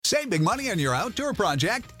Save big money on your outdoor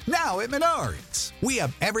project now at Menards. We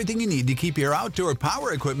have everything you need to keep your outdoor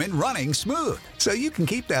power equipment running smooth, so you can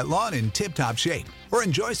keep that lawn in tip-top shape or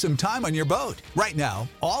enjoy some time on your boat. Right now,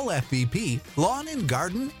 all FVP, lawn and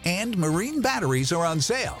garden, and marine batteries are on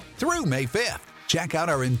sale through May 5th. Check out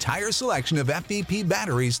our entire selection of FVP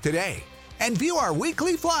batteries today and view our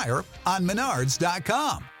weekly flyer on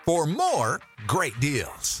Menards.com for more great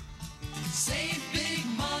deals. Save big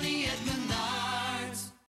money at Menards.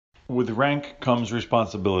 With rank comes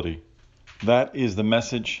responsibility. That is the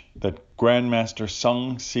message that Grandmaster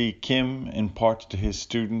Sung Si Kim imparts to his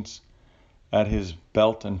students at his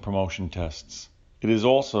belt and promotion tests. It is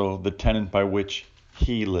also the tenet by which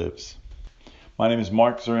he lives. My name is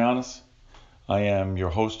Mark Zorianis. I am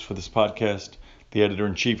your host for this podcast, the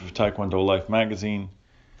editor-in-chief of Taekwondo Life magazine,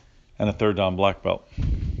 and a third Dan black belt.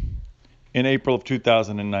 In April of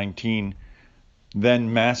 2019,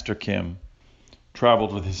 then Master Kim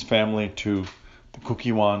traveled with his family to the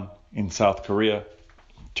Kukkiwon in South Korea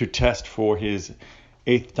to test for his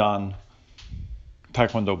 8th Dan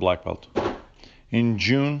Taekwondo black belt. In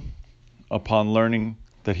June, upon learning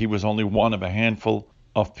that he was only one of a handful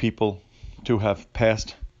of people to have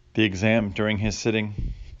passed the exam during his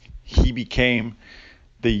sitting, he became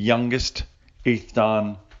the youngest 8th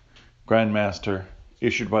Dan Grandmaster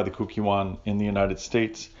issued by the Kukkiwon in the United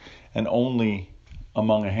States, and only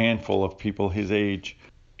among a handful of people his age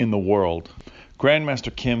in the world.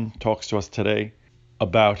 Grandmaster Kim talks to us today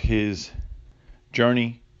about his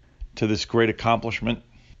journey to this great accomplishment.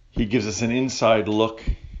 He gives us an inside look,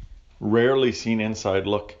 rarely seen inside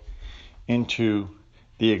look, into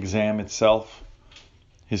the exam itself,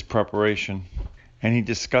 his preparation, and he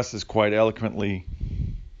discusses quite eloquently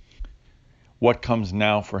what comes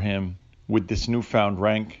now for him with this newfound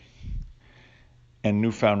rank and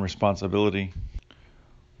newfound responsibility,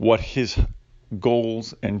 what his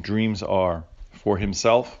goals and dreams are for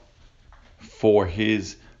himself, for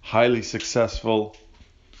his highly successful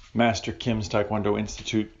Master Kim's Taekwondo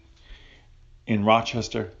Institute in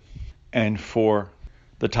Rochester, and for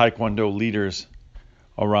the Taekwondo leaders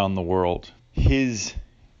around the world. His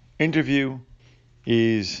interview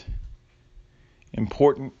is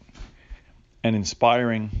important and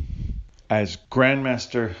inspiring, as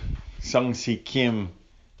Grandmaster Sung Si Kim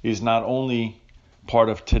is not only part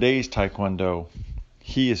of today's Taekwondo,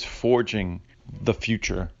 he is forging the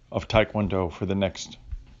future of Taekwondo for the next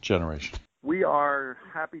generation. We are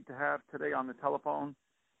happy to have today on the telephone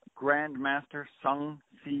Grandmaster Sung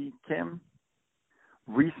Si Kim,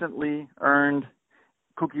 recently earned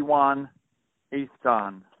Kukkiwon 8th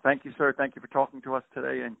Dan. Thank you, sir. Thank you for talking to us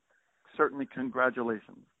today, and certainly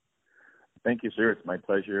congratulations. Thank you, sir. It's my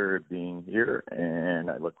pleasure being here, and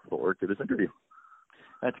I look forward to this interview.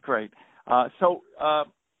 That's great. So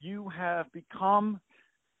you have become,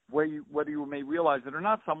 whether you may realize it or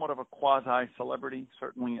not, somewhat of a quasi-celebrity,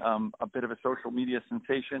 certainly a bit of a social media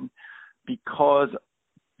sensation, because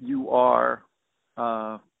you are,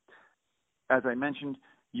 as I mentioned,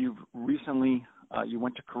 you've recently, you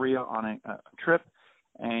went to Korea on a trip,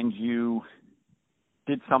 and you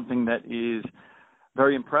did something that is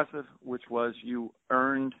very impressive, which was you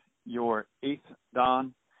earned your 8th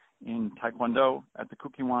Dan in Taekwondo at the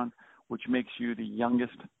Kukkiwon, which makes you the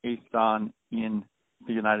youngest 8th Dan in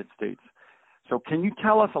the United States. So can you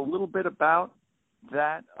tell us a little bit about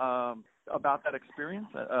that experience,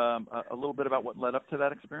 a little bit about what led up to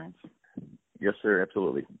that experience? Yes, sir,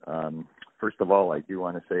 absolutely. First of all, I do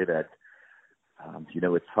want to say that,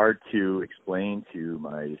 it's hard to explain to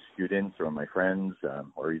my students or my friends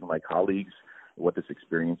or even my colleagues what this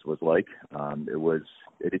experience was like.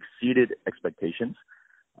 It exceeded expectations.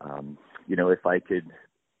 If I could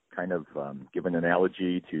kind of give an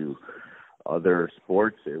analogy to other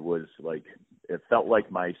sports, it felt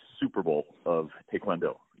like my Super Bowl of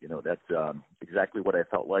Taekwondo. That's exactly what I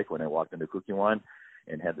felt like when I walked into Kukkiwon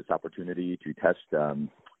and had this opportunity to test,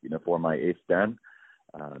 for my 8th Dan.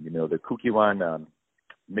 The Kukkiwon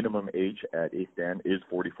minimum age at 8th Dan is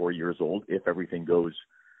 44 years old if everything goes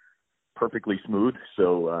perfectly smooth.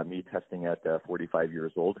 So me testing at 45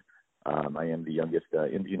 years old, I am the youngest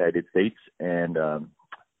in the United States. And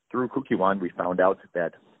through Kukkiwon, we found out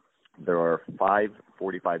that there are 5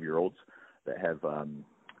 45-year-olds that have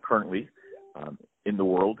currently in the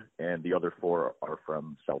world, and the other 4 are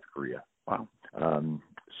from South Korea. Wow.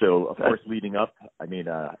 So, of course, leading up, as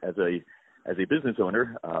a business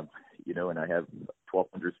owner, and I have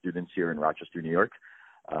 1,200 students here in Rochester, New York,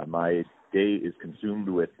 my day is consumed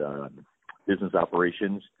with business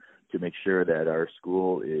operations to make sure that our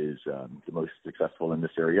school is the most successful in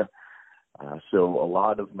this area. So a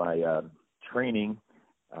lot of my training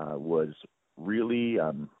was really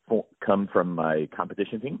come from my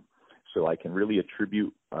competition team. So I can really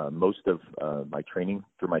attribute most of my training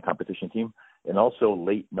through my competition team, and also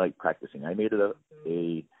late night practicing. I made it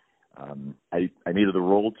I made it a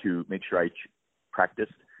role to make sure I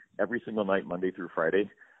practiced every single night, Monday through Friday.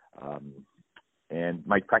 And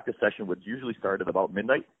my practice session would usually start at about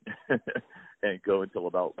midnight and go until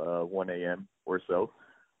about 1 a.m. or so,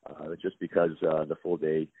 just because the full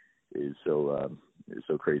day is so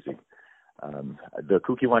crazy. The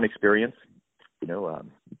Kukiwan experience,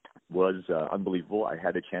 was unbelievable. I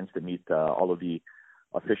had a chance to meet all of the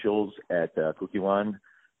officials at Kukiwan.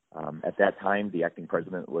 At that time, the acting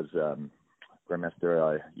president was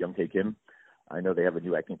Grandmaster Young-Tae Kim. I know they have a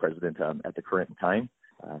new acting president at the current time.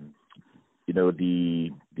 The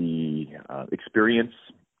experience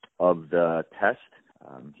of the test,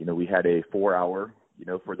 we had a 4-hour,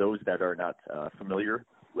 for those that are not familiar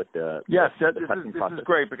with the testing process. This is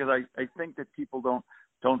great, because I think that people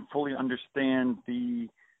don't fully understand the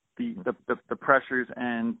pressures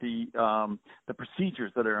and the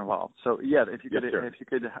procedures that are involved. So if you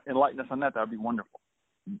could enlighten us on that, that would be wonderful.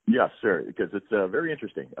 Yes, sir, because it's very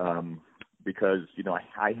interesting. Because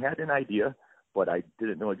I had an idea, but I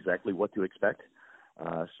didn't know exactly what to expect.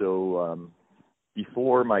 So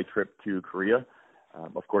before my trip to Korea,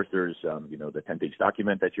 of course, there's the 10-page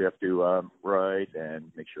document that you have to write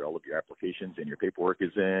and make sure all of your applications and your paperwork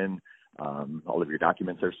is in, all of your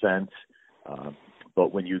documents are sent.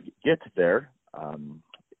 But when you get there,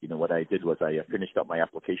 what I did was I finished up my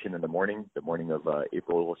application in the morning of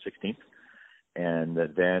April 16th, and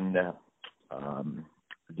then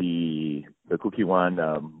the Kukiwan,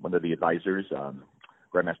 one of the advisors,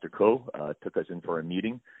 Grandmaster Ko, took us in for a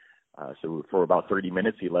meeting. So for about 30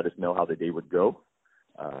 minutes, he let us know how the day would go.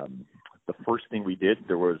 The first thing we did,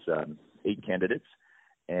 there was 8 candidates,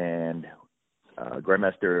 and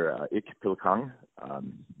Grandmaster Ik Pil-kang,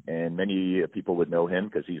 and many people would know him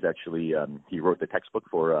because he's actually he wrote the textbook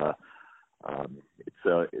for it's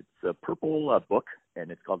a purple book, and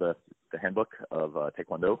it's called the Handbook of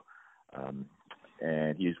Taekwondo.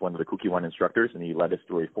 And he's one of the Kukiwan instructors, and he led us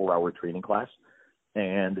through a 4-hour training class.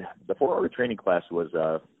 And the 4-hour training class was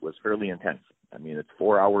fairly intense. I mean, it's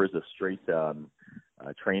 4 hours of straight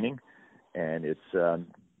training, and it's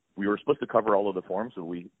we were supposed to cover all of the forms, but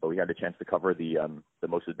we had a chance to cover the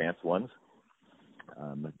most advanced ones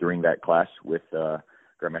during that class with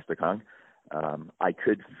Grandmaster Kang. I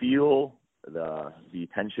could feel the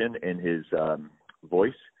tension in his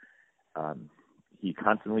voice. He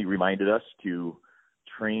constantly reminded us to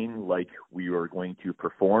train like we were going to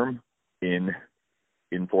perform in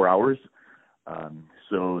 4 hours.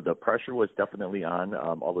 So the pressure was definitely on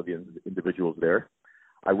all of the individuals there.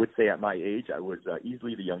 I would say at my age, I was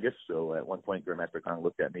easily the youngest. So at one point, Grandmaster Kang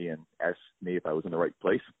looked at me and asked me if I was in the right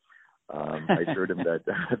place. I assured him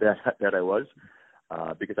that I was,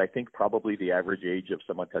 because I think probably the average age of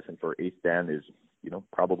someone testing for 8th Dan is,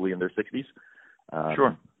 probably in their 60s.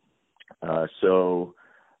 Sure. So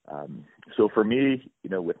for me,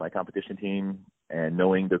 with my competition team and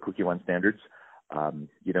knowing the Kukiwan standards,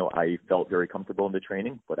 I felt very comfortable in the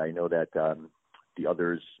training, but I know that the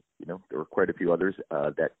others, there were quite a few others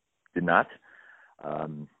that did not.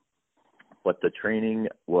 But the training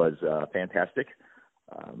was fantastic.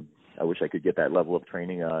 I wish I could get that level of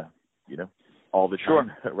training, all the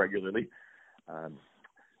time, regularly.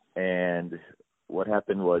 And what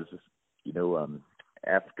happened was,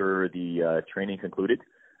 after the training concluded,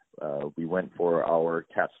 we went for our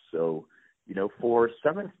tests. So, for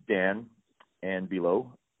 7th Dan and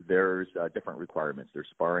below, there's different requirements. There's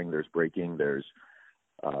sparring, there's breaking, there's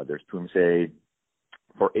Pumse.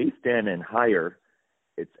 For 8th Dan and higher,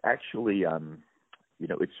 it's actually,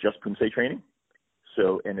 it's just Pumse training.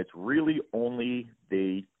 So, and it's really only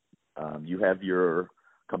you have your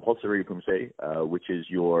compulsory Pumse, which is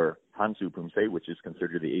your Hansu Pumse, which is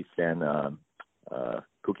considered the 8th Dan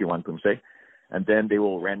Kukiwan Pumse. And then they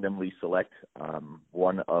will randomly select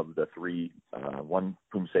one of the 3, one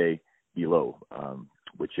Pumse below,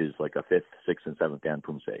 which is like a 5th, 6th, and 7th Dan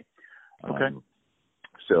Pumse. Okay.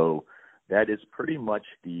 So that is pretty much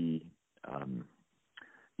the,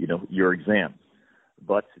 your exam.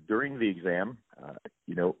 But during the exam,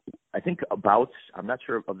 I think I'm not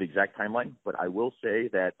sure of the exact timeline, but I will say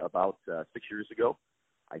that about 6 years ago,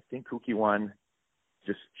 I think Kukiwan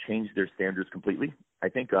just changed their standards completely. I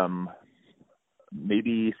think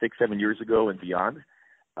maybe 6-7 years ago and beyond,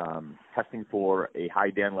 testing for a high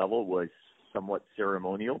Dan level was somewhat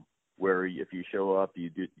ceremonial, where if you show up, you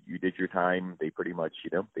did your time, they pretty much,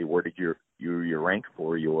 they awarded your rank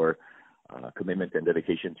for your commitment and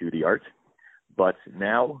dedication to the art. But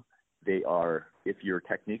now they are, if your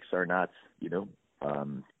techniques are not,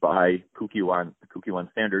 by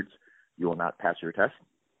Kukiwan standards, you will not pass your test,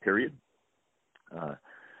 period. It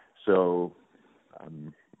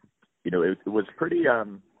was pretty,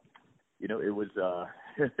 it was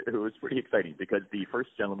it was pretty exciting because the first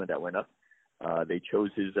gentleman that went up, they chose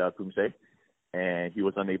his Pumse, and he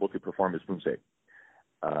was unable to perform his Pumse.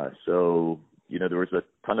 There was a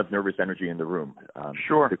ton of nervous energy in the room.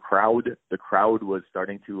 Sure. The crowd was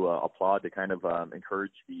starting to applaud to kind of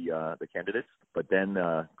encourage the candidates, but then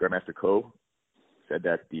Grandmaster Ko said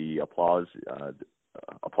that the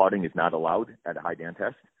applauding is not allowed at a high Dan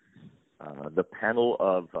test. The panel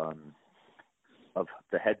of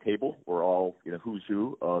the head table were all who's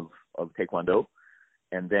who of Taekwondo,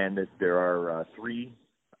 and then there are 3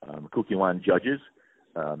 Kukiwan judges,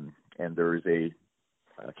 and there is a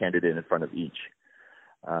candidate in front of each.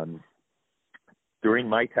 During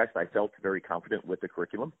my test, I felt very confident with the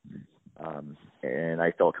curriculum, and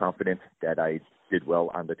I felt confident that I did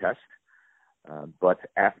well on the test. But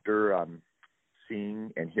after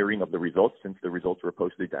seeing and hearing of the results, since the results were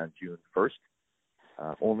posted on June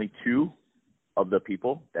 1st, only 2 of the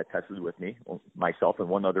people that tested with me, myself and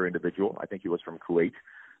one other individual, I think he was from Kuwait,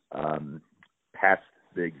 passed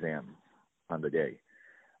the exam on the day.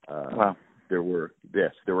 Wow. There were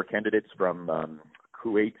candidates from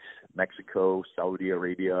Kuwait, Mexico, Saudi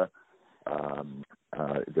Arabia.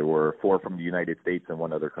 There were 4 from the United States and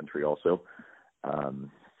 1 other country also.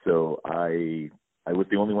 So I was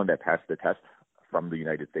the only one that passed the test from the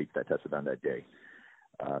United States that tested on that day.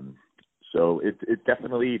 So it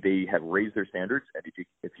definitely, they have raised their standards. And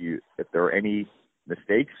if there are any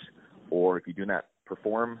mistakes or if you do not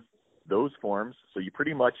perform those forms, so you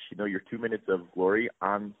pretty much, your 2 minutes of glory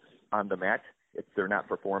on the mat, if they're not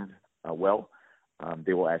performed well,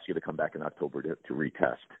 they will ask you to come back in October to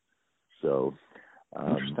retest. So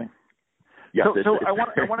interesting. Yeah. So I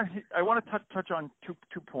want to touch on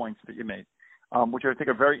two points that you made, which I think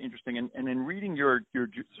are very interesting. And in reading your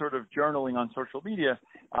sort of journaling on social media,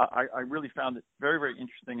 I really found it very, very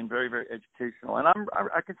interesting and very, very educational. And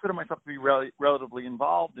I consider myself to be relatively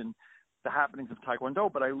involved in the happenings of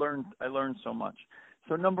Taekwondo, but I learned so much.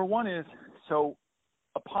 So number one is, so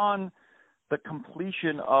upon the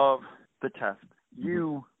completion of the test,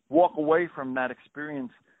 you walk away from that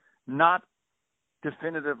experience not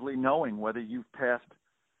definitively knowing whether you've passed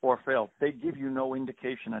or failed. They give you no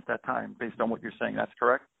indication at that time based on what you're saying. That's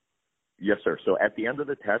correct? Yes, sir. So at the end of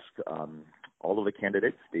the test, all of the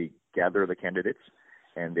candidates, they gather the candidates,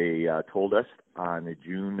 and they told us on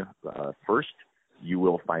June 1st, you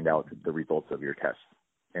will find out the results of your test.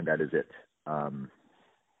 And that is it.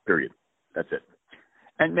 Period. That's it.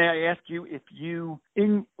 And may I ask you,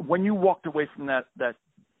 when you walked away from that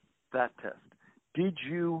test, did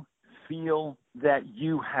you feel that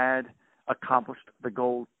you had accomplished the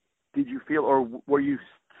goal? Did you feel, or were you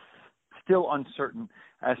still uncertain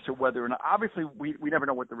as to whether or not? Obviously, we never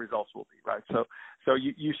know what the results will be, right? So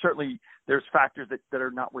you certainly, there's factors that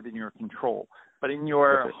are not within your control. But in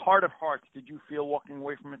your heart of hearts, did you feel walking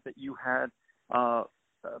away from it that you had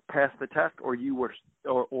passed the test, or you were,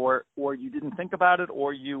 or you didn't think about it,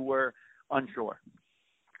 or you were unsure?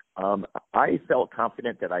 I felt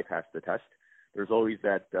confident that I passed the test. There's always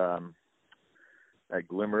that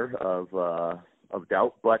glimmer of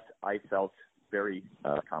doubt, but I felt very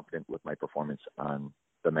confident with my performance on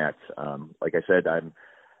the mat. Like I said, I'm,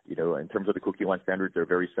 in terms of the Kukiwan standards, they're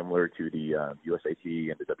very similar to the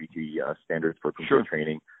USAT and the WT standards for Pumse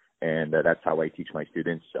training. And that's how I teach my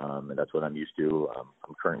students, and that's what I'm used to.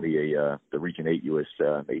 I'm currently the Region 8 US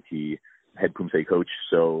AT head Pumse coach,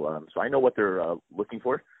 so I know what they're looking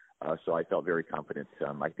for. So I felt very confident.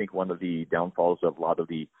 I think one of the downfalls of a lot of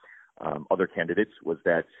the other candidates was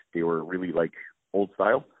that they were really like old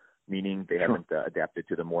style, meaning they haven't adapted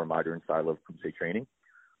to the more modern style of Pumse training.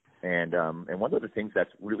 And one of the things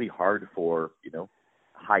that's really hard for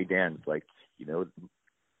high dans, like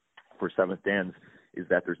for 7th dans, is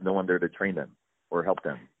that there's no one there to train them or help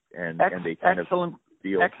them, and they kind of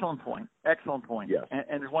feel. Excellent point. Yes.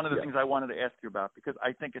 And it's one of the things I wanted to ask you about, because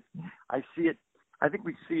I think I think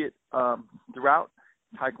we see it throughout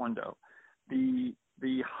Taekwondo.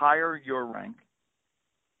 The higher your rank,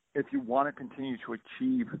 if you want to continue to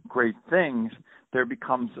achieve great things, there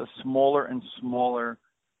becomes a smaller and smaller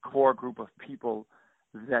core group of people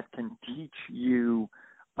that can teach you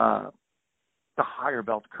the higher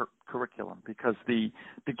belt curriculum, because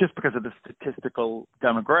just because of the statistical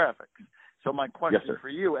demographics. So my question for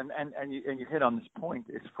you, and you hit on this point,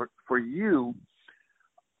 is for you,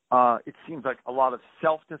 it seems like a lot of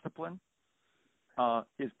self-discipline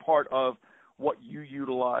is part of what you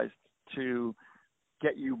utilized to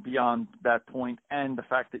get you beyond that point, and the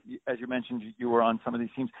fact that, as you mentioned, you were on some of these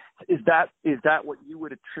teams. Is that what you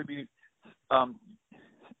would attribute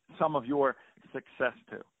some of your success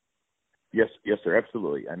to? Yes, sir,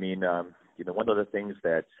 absolutely. I mean, one of the things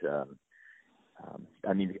that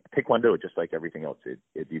Taekwondo, just like everything else, it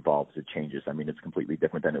evolves, it changes. I mean, it's completely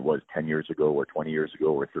different than it was 10 years ago or 20 years ago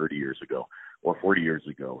or 30 years ago or 40 years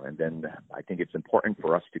ago. And then I think it's important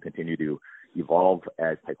for us to continue to evolve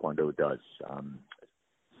as Taekwondo does.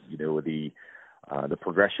 The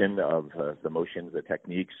progression of the motions, the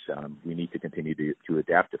techniques, we need to continue to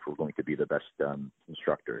adapt if we're going to be the best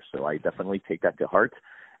instructors. So I definitely take that to heart,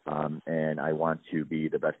 and I want to be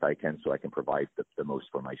the best I can so I can provide the most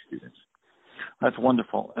for my students. That's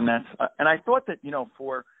wonderful, and I thought that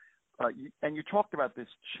and you talked about this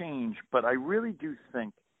change, but I really do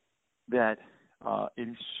think that it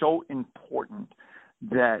is so important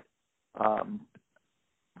that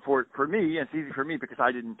for me, it's easy for me because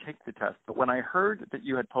I didn't take the test. But when I heard that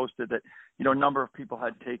you had posted that a number of people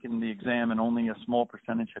had taken the exam and only a small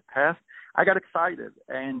percentage had passed, I got excited,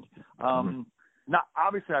 and not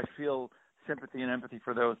obviously I feel sympathy and empathy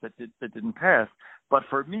for those that didn't pass. But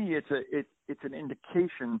for me, it's an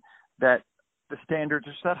indication that the standards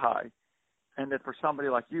are set high, and that for somebody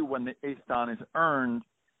like you, when the eighth dan is earned,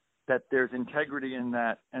 that there's integrity in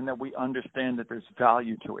that, and that we understand that there's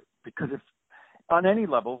value to it. Because if on any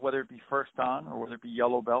level, whether it be first dan or whether it be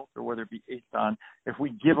yellow belt or whether it be eighth dan, if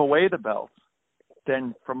we give away the belts,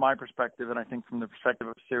 then from my perspective, and I think from the perspective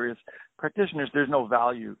of serious practitioners, there's no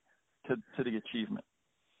value to the achievement.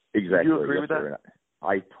 Exactly. Do you agree with that?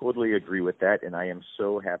 I totally agree with that, and I am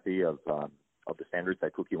so happy of the standards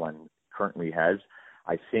that Kukkiwon currently has.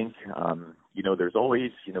 I think there's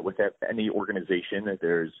always with any organization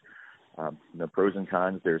there's pros and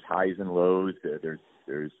cons. There's highs and lows. There's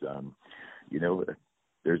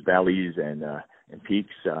valleys and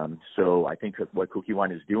peaks. So I think what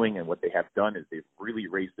Kukkiwon is doing and what they have done is they've really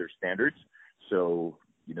raised their standards. So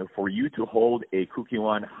for you to hold a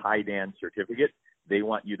Kukkiwon high dan certificate, they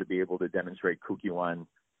want you to be able to demonstrate Kukkiwon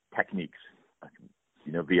techniques,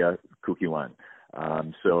 via Kukkiwon.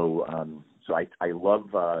 So I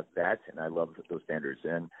love that, and I love those standards.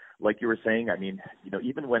 And like you were saying, I mean,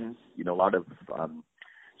 even when a lot of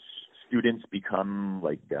students become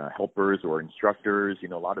like helpers or instructors,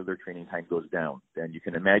 a lot of their training time goes down. And you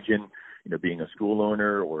can imagine, being a school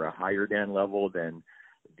owner or a higher dan level, then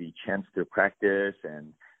the chance to practice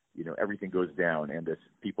and everything goes down, and the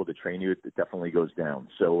people to train you, it definitely goes down.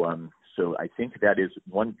 So I think that is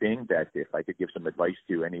one thing that if I could give some advice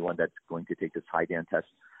to anyone that's going to take this high dan test,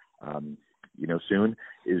 soon,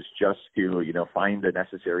 is just to find the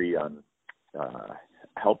necessary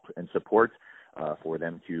help and support for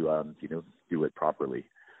them to do it properly.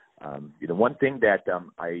 One thing that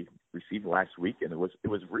I received last week, and it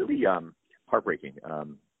was really heartbreaking.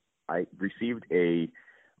 I received a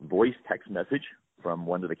voice text message from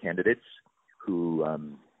one of the candidates who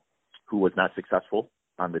was not successful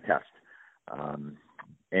on the test,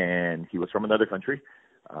 and he was from another country,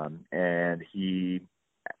 and he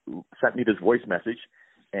sent me this voice message,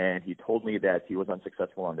 and he told me that he was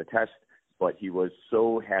unsuccessful on the test, but he was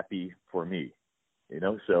so happy for me,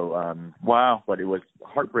 wow. But it was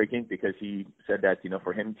heartbreaking because he said that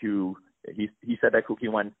for him to he said that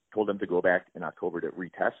Kukkiwon told him to go back in October to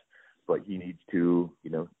retest, but he needs to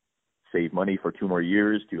save money for 2 more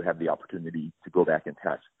years to have the opportunity to go back and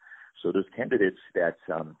test. So those candidates that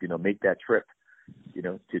make that trip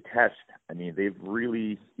to test, I mean, they've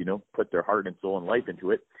really put their heart and soul and life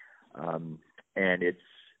into it, and it's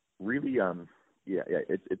really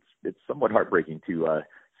it's somewhat heartbreaking to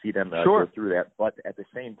see them go through that. But at the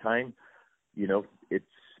same time, it's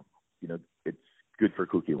good for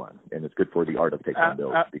Kukkiwon, and it's good for the art of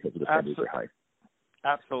Taekwondo because the standards are high.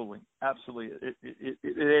 Absolutely.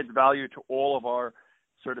 It adds value to all of our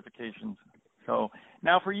certifications. So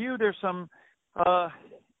now for you, there's some,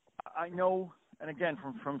 I know, and again,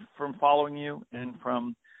 from following you and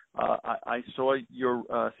from, I saw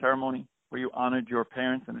your ceremony where you honored your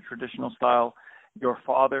parents in a traditional style. Your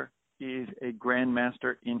father is a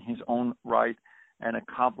grandmaster in his own right, an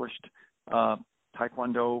accomplished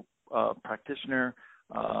Taekwondo practitioner,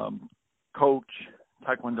 coach,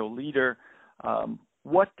 Taekwondo leader.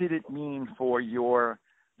 What did it mean for your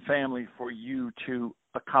family, for you to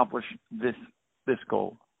accomplish this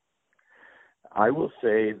goal? I will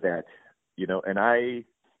say that, and I,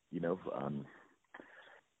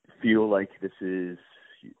 feel like this is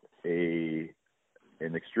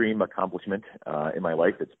an extreme accomplishment in my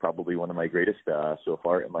life. It's probably one of my greatest so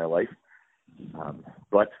far in my life.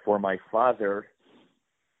 But for my father,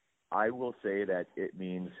 I will say that it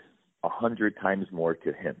means 100 times more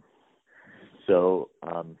to him. So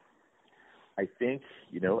I think,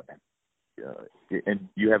 and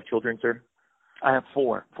you have children, sir? I have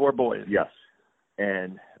four boys. Yes.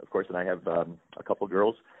 And, of course, and I have a couple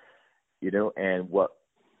girls, and what,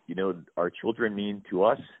 our children mean to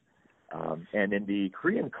us. And in the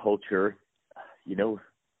Korean culture,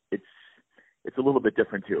 it's a little bit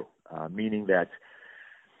different too, meaning that,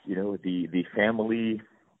 the family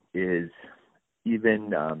is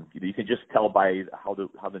even, you can just tell by how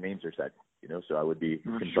the names are said, so I would be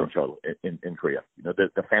Kim Jong-chul in Korea.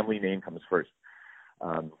 The family name comes first.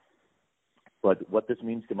 But what this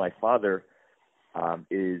means to my father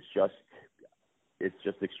is it's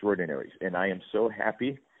just extraordinary. And I am so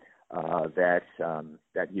happy that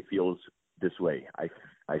he feels this way.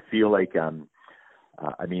 I feel like,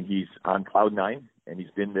 he's on cloud nine, and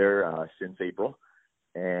he's been there since April.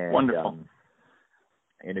 And, wonderful.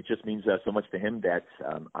 And it just means so much to him that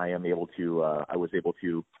I was able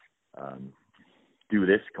to do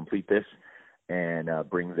this, complete this, and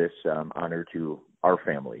bring this honor to our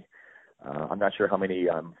family. I'm not sure how many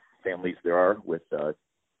families there are with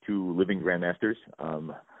two living grandmasters,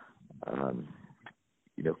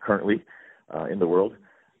 currently in the world.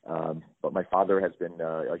 But my father has been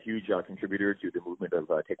a huge contributor to the movement of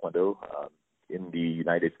Taekwondo in the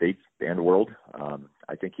United States and the world.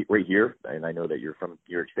 I think right here, and I know that you're from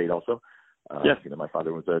New York State also. Yes. My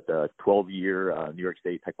father was a 12-year New York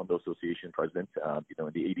State Taekwondo Association president, in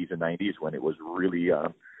the 80s and 90s when it was really,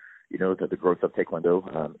 the growth of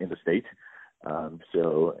Taekwondo in the state.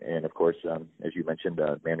 And of course, as you mentioned,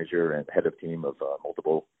 manager and head of team of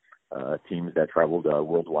multiple teams that traveled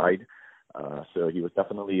worldwide. So he was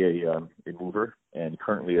definitely a mover and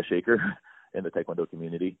currently a shaker in the Taekwondo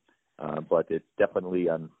community. But it's definitely,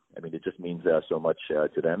 it just means so much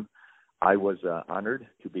to them. I was honored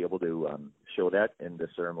to be able to show that in the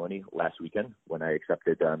ceremony last weekend when I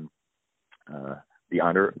accepted the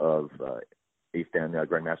honor of 8th Dan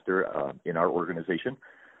Grandmaster in our organization.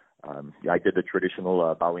 I did the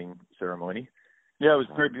traditional bowing ceremony. Yeah, it was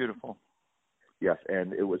very beautiful. Yes,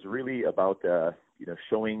 and it was really about,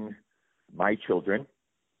 showing my children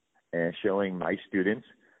and showing my students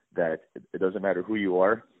that it doesn't matter who you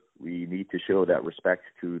are. We need to show that respect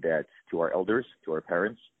to our elders, to our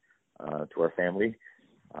parents, to our family,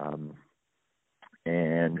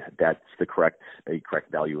 and that's a correct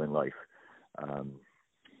value in life.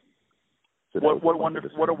 So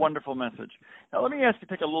what a wonderful message. Now let me ask you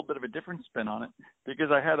to take a little bit of a different spin on it,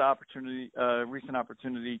 because I had recent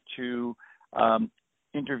opportunity to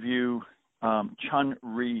interview Chun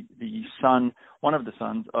Ri, one of the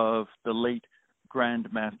sons of the late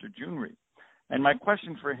Grandmaster Jun Ri. And my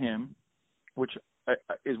question for him, which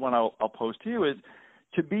is one I'll pose to you, is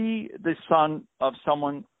to be the son of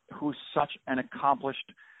someone who's such an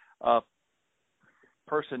accomplished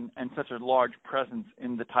person and such a large presence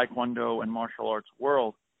in the Taekwondo and martial arts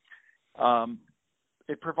world,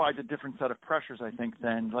 it provides a different set of pressures, I think,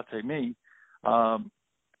 than, let's say, me.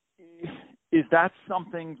 Is that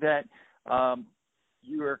something that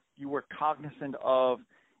you were cognizant of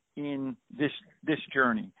in this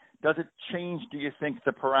journey? Does it change, do you think,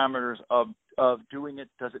 the parameters of doing it?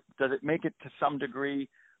 Does it make it to some degree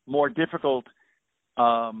more difficult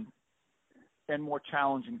and more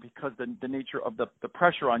challenging because the nature of the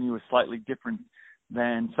pressure on you is slightly different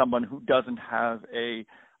than someone who doesn't have a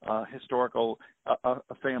historical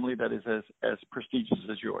a family that is as prestigious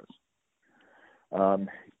as yours?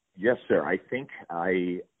 Yes, sir. I think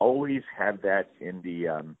I always have that in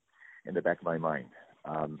the back of my mind.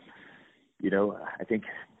 I think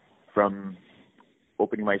from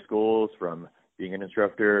opening my schools, from being an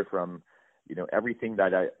instructor, from everything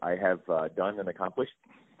that I have done and accomplished,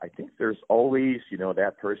 I think there's always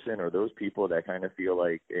that person or those people that kind of feel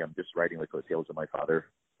like, hey, I'm just riding the coattails of my father,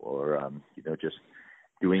 or just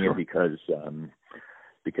doing it because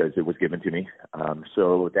it was given to me.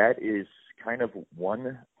 So that is kind of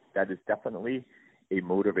one that is definitely a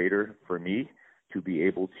motivator for me to be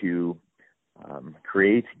able to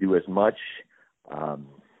create, do as much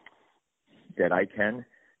that I can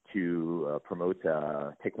to promote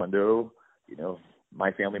Taekwondo,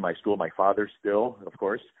 my family, my school, my father still, of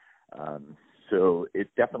course. So it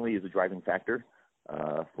definitely is a driving factor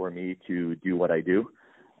for me to do what I do.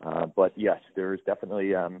 But yes, there's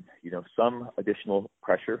definitely, some additional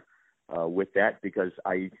pressure with that, because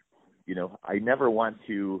I never want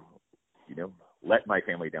to, let my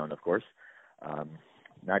family down, of course.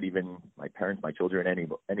 Not even my parents, my children,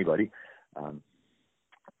 anybody.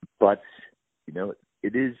 But,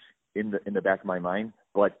 it is in the back of my mind.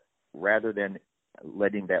 But rather than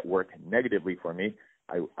letting that work negatively for me,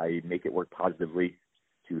 I make it work positively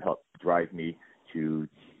to help drive me to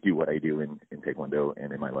do what I do in Taekwondo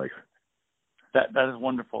and in my life. That is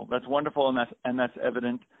wonderful. That's wonderful, and that's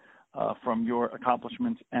evident from your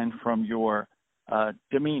accomplishments and from your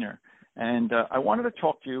demeanor. And I wanted to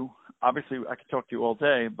talk to you. Obviously, I could talk to you all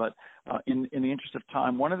day, but in the interest of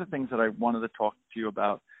time, one of the things that I wanted to talk to you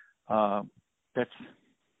about that's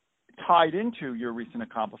tied into your recent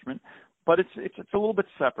accomplishment, but it's a little bit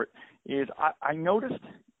separate, is I noticed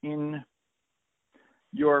in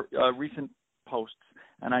your recent posts,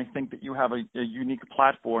 and I think that you have a unique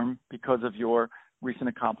platform because of your recent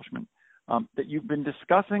accomplishment, that you've been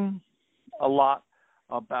discussing a lot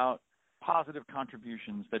about positive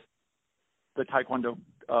contributions that the Taekwondo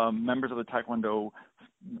members of the Taekwondo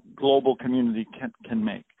global community can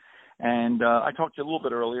make. And I talked to you a little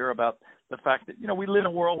bit earlier about the fact that, we live in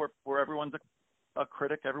a world where everyone's a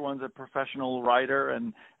critic, everyone's a professional writer,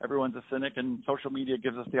 and everyone's a cynic, and social media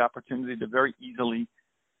gives us the opportunity to very easily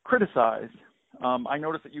criticize. I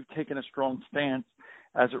noticed that you've taken a strong stance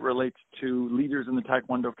as it relates to leaders in the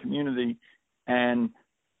Taekwondo community and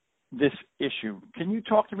this issue. Can you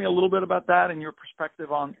talk to me a little bit about that and your perspective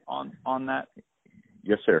on that?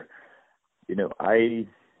 Yes, sir. I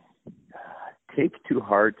take to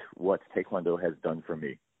heart what Taekwondo has done for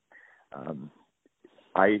me.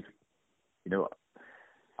 I've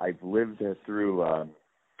lived through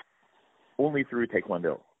only through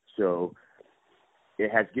Taekwondo, so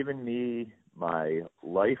it has given me my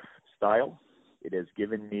lifestyle. It has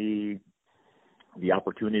given me the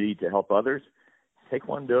opportunity to help others.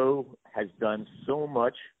 Taekwondo has done so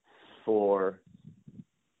much for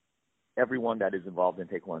everyone that is involved in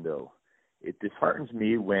Taekwondo. It disheartens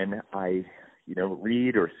me when I,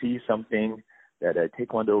 read or see something that a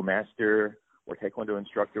Taekwondo master or Taekwondo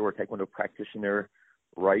instructor or Taekwondo practitioner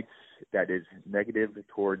writes that is negative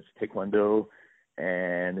towards Taekwondo,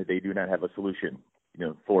 and they do not have a solution,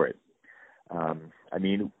 for it.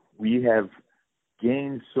 We have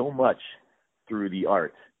gained so much through the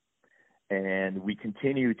art, and we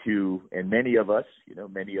continue to, and many of us,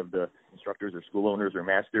 many of the instructors or school owners or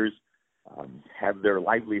masters have their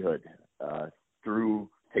livelihood through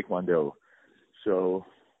Taekwondo. So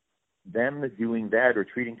them doing that or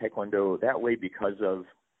treating Taekwondo that way because of,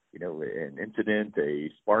 an incident, a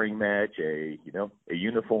sparring match, a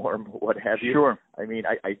uniform, what have you. Sure.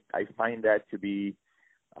 I find that to be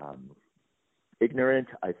ignorant.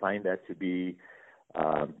 I find that to be,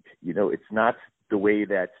 it's not the way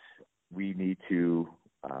that we need to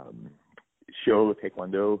show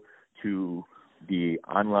Taekwondo to the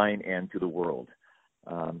online and to the world.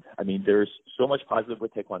 There's so much positive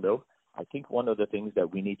with Taekwondo. I think one of the things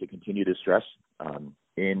that we need to continue to stress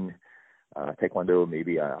in Taekwondo,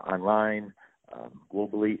 maybe online,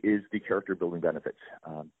 globally, is the character building benefits.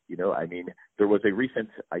 There was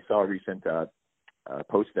I saw a recent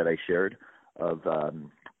post that I shared of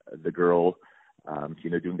the girl,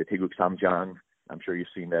 doing the Taeguk Samjang. I'm sure you've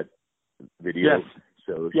seen that video. Yes.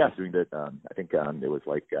 So she's doing that. I think it was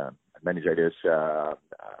like meningitis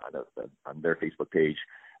on their Facebook page,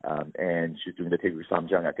 and she's doing the Taeguk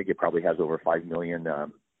Samjang. I think it probably has over 5 million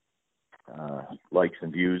likes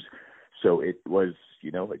and views. So it was,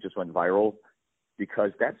 it just went viral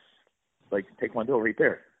because that's like Taekwondo right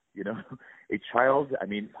there. A child.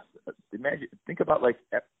 Imagine, think about like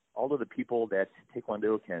all of the people that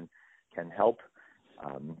Taekwondo can help,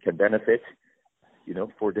 can benefit,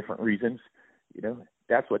 for different reasons.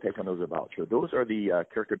 That's what Taekwondo is about. So those are the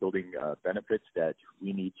character building benefits that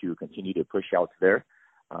we need to continue to push out there,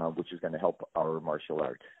 which is going to help our martial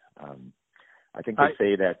art. I think they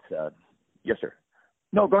say that. Yes, sir.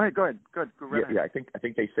 No, go ahead. Good. Go right ahead. Yeah. I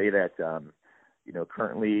think they say that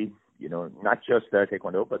currently, not just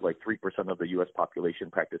Taekwondo, but like 3% of the U.S.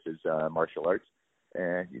 population practices martial arts.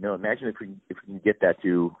 And imagine if we can get that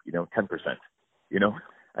to 10%.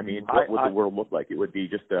 What would the world look like? It would be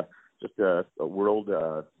just a world,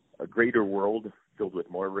 a greater world filled with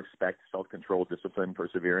more respect, self-control, discipline,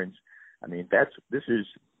 perseverance.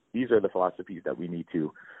 These are the philosophies that we need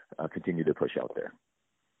to continue to push out there.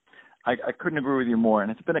 I couldn't agree with you more, and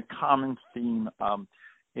it's been a common theme.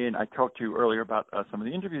 And I talked to you earlier about some of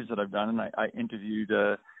the interviews that I've done, and I interviewed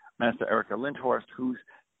Master Erica Lindhorst,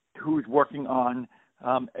 who's working on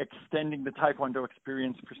extending the Taekwondo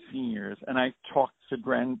experience for seniors. And I talked to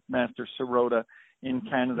Grandmaster Sirota in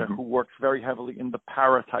Canada, who works very heavily in the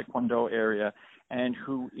para-Taekwondo area and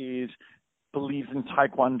who believes in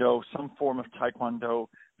Taekwondo, some form of Taekwondo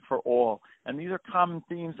for all. And these are common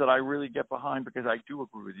themes that I really get behind because I do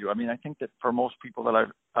agree with you. I think that for most people that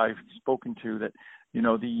I've spoken to, that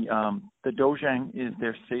the dojang is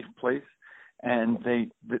their safe place, and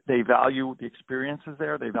they value the experiences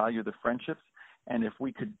there, they value the friendships, And if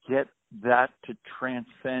we could get that to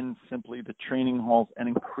transcend simply the training halls and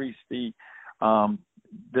increase the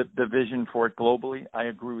vision for it globally, I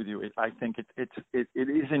agree with you. I think it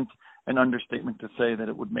isn't an understatement to say that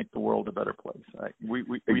it would make the world a better place. We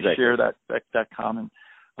share that common.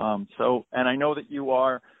 And I know that you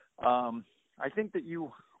are. I think that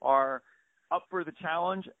you are up for the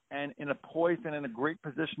challenge and in a poised and in a great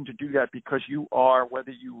position to do that, because you are,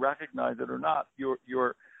 whether you recognize it or not, your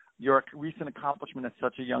recent accomplishment at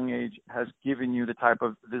such a young age has given you the type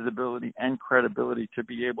of visibility and credibility to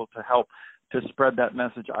be able to help to spread that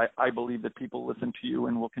message. I believe that people listen to you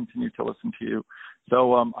and will continue to listen to you.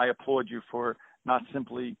 So I applaud you for not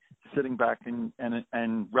simply sitting back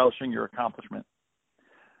and relishing your accomplishment.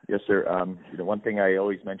 Yes, sir. One thing I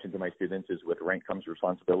always mention to my students is with rank comes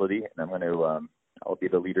responsibility, and I'm going to, I'll be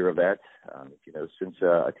the leader of that. Since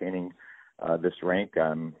attaining this rank,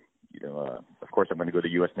 of course, I'm going to go to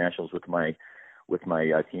U.S. Nationals with my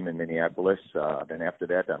team in Minneapolis. Then after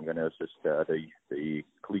that, I'm going to assist the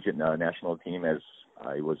collegiate national team, as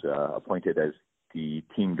I was appointed as the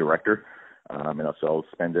team director. And also I'll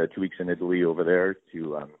spend 2 weeks in Italy over there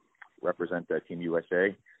to represent Team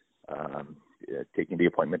USA. Taking the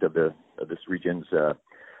appointment of this region's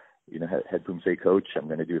head Pumse coach. I'm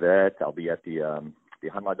going to do that. I'll be at the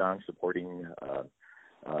Hanmadang supporting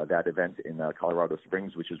that event in Colorado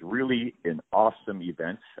Springs, which is really an awesome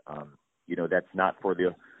event. That's not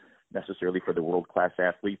necessarily for the world class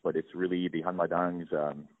athlete, but it's really the Hanmadang's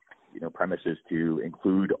premise is to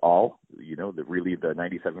include all, the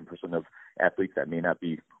 97% of athletes that may not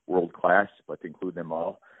be world class, but to include them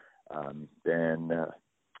all.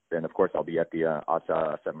 Then, of course, I'll be at the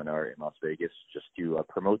ASA seminar in Las Vegas just to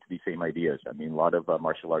promote the same ideas. I mean, a lot of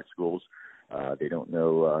martial arts schools, they don't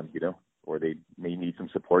know, or they may need some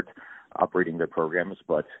support operating their programs.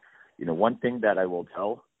 But, one thing that I will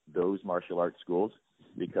tell those martial arts schools,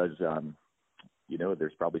 because,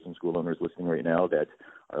 there's probably some school owners listening right now that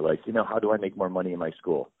are like, how do I make more money in my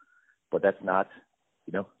school? But that's not,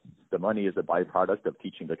 the money is a byproduct of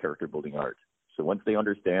teaching the character building art. So once they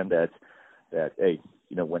understand that, hey,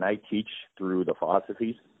 when I teach through the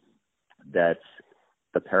philosophies that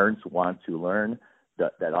the parents want to learn,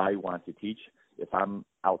 that I want to teach, if I'm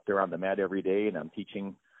out there on the mat every day and I'm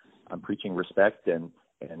preaching respect and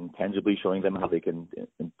tangibly showing them how they can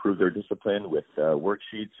improve their discipline with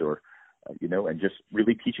worksheets or, and just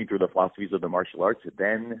really teaching through the philosophies of the martial arts,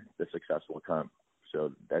 then the success will come.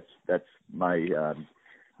 So that's my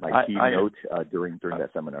key note during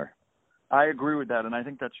that seminar. I agree with that, and I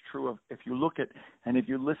think that's true of if you look at and if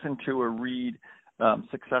you listen to or read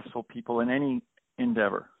successful people in any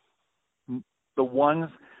endeavor, the ones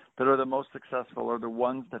that are the most successful are the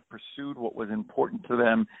ones that pursued what was important to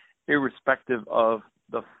them, irrespective of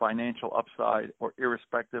the financial upside or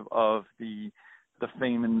irrespective of the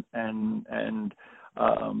fame and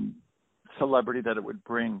celebrity that it would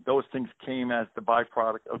bring. Those things came as the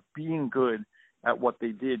byproduct of being good at what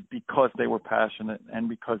they did because they were passionate and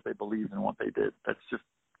because they believed in what they did. That's just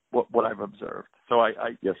what I've observed. So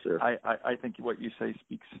yes, sir. I think what you say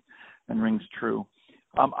speaks and rings true.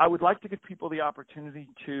 I would like to give people the opportunity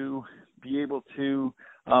to be able to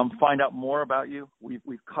find out more about you.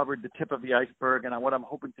 We've covered the tip of the iceberg, and what I'm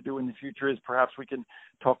hoping to do in the future is perhaps we can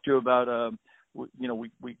talk to you about we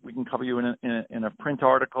can cover you in a print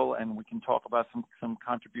article, and we can talk about some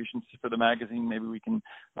contributions for the magazine. Maybe we can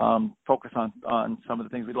focus on some of the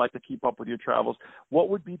things we'd like to keep up with your travels. What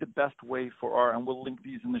would be the best way for and we'll link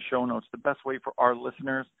these in the show notes, the best way for our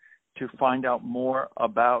listeners to find out more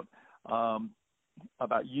about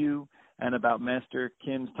you and about Master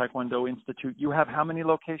Kim's Taekwondo Institute? You have how many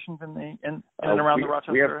locations in and around the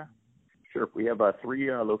Rochester area? Sure. We have 3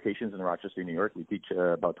 locations in Rochester, New York. We teach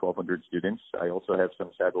about 1,200 students. I also have some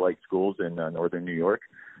satellite schools in northern New York,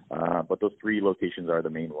 but those 3 locations are the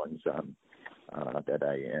main ones that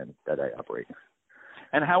I operate.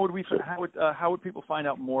 And how would people find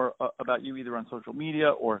out more about you, either on social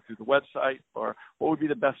media or through the website, or what would be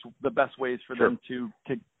the best ways for them to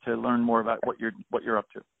learn more about what you're up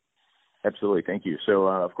to? Absolutely, thank you. So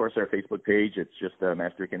of course our Facebook page, it's just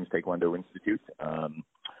Master Kim's Taekwondo Institute.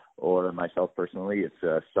 Or myself personally,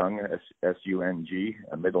 it's Sung, S-U-N-G,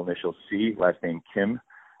 middle initial C, last name Kim.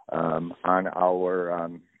 On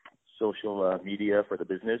our social media for the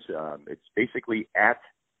business, it's basically at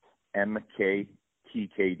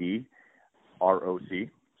MKTKD ROC.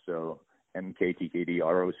 So MKTKD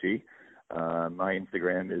ROC. My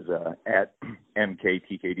Instagram is at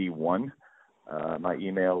MKTKD1. My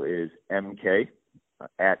email is mk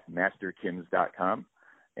at masterkims.com.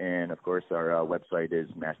 And, of course, our website is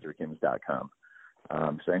masterkims.com.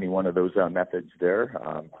 So any one of those methods there,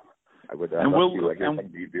 I would love to hear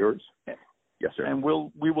from the viewers. Yes, sir. And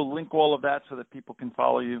we will link all of that so that people can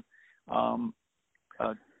follow you.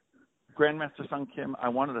 Grandmaster Sung Kim, I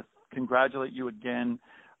wanted to congratulate you again.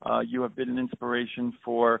 You have been an inspiration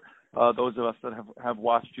for those of us that have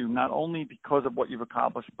watched you, not only because of what you've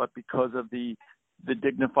accomplished, but because of the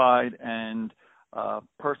dignified and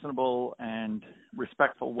personable and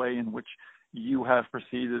respectful way in which you have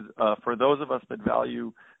proceeded. For those of us that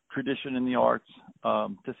value tradition in the arts,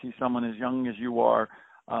 to see someone as young as you are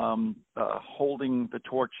holding the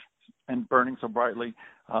torch and burning so brightly,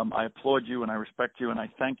 I applaud you and I respect you, and I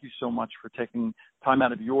thank you so much for taking time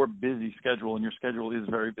out of your busy schedule, and your schedule is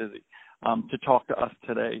very busy, to talk to us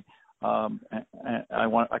today.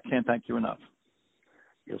 I can't thank you enough.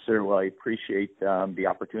 Yes, sir. Well, I appreciate the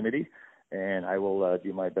opportunity, and I will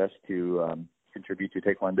do my best to contribute to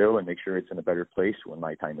Taekwondo and make sure it's in a better place when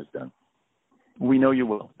my time is done. We know you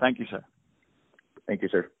will. Thank you, sir. Thank you,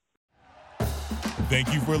 sir.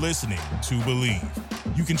 Thank you for listening to Believe.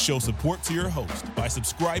 You can show support to your host by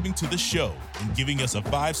subscribing to the show and giving us a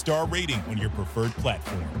 5-star rating on your preferred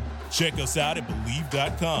platform. Check us out at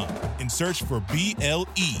Believe.com and search for BLEAV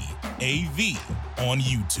on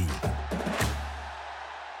YouTube.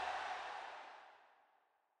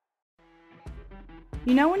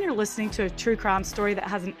 You know when you're listening to a true crime story that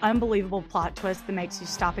has an unbelievable plot twist that makes you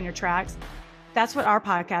stop in your tracks? That's what our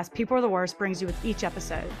podcast, People Are the Worst, brings you with each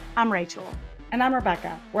episode. I'm Rachel. And I'm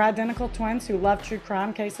Rebecca. We're identical twins who love true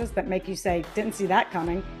crime cases that make you say, didn't see that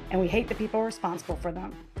coming, and we hate the people responsible for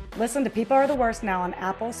them. Listen to People Are the Worst now on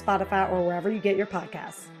Apple, Spotify, or wherever you get your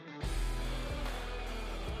podcasts.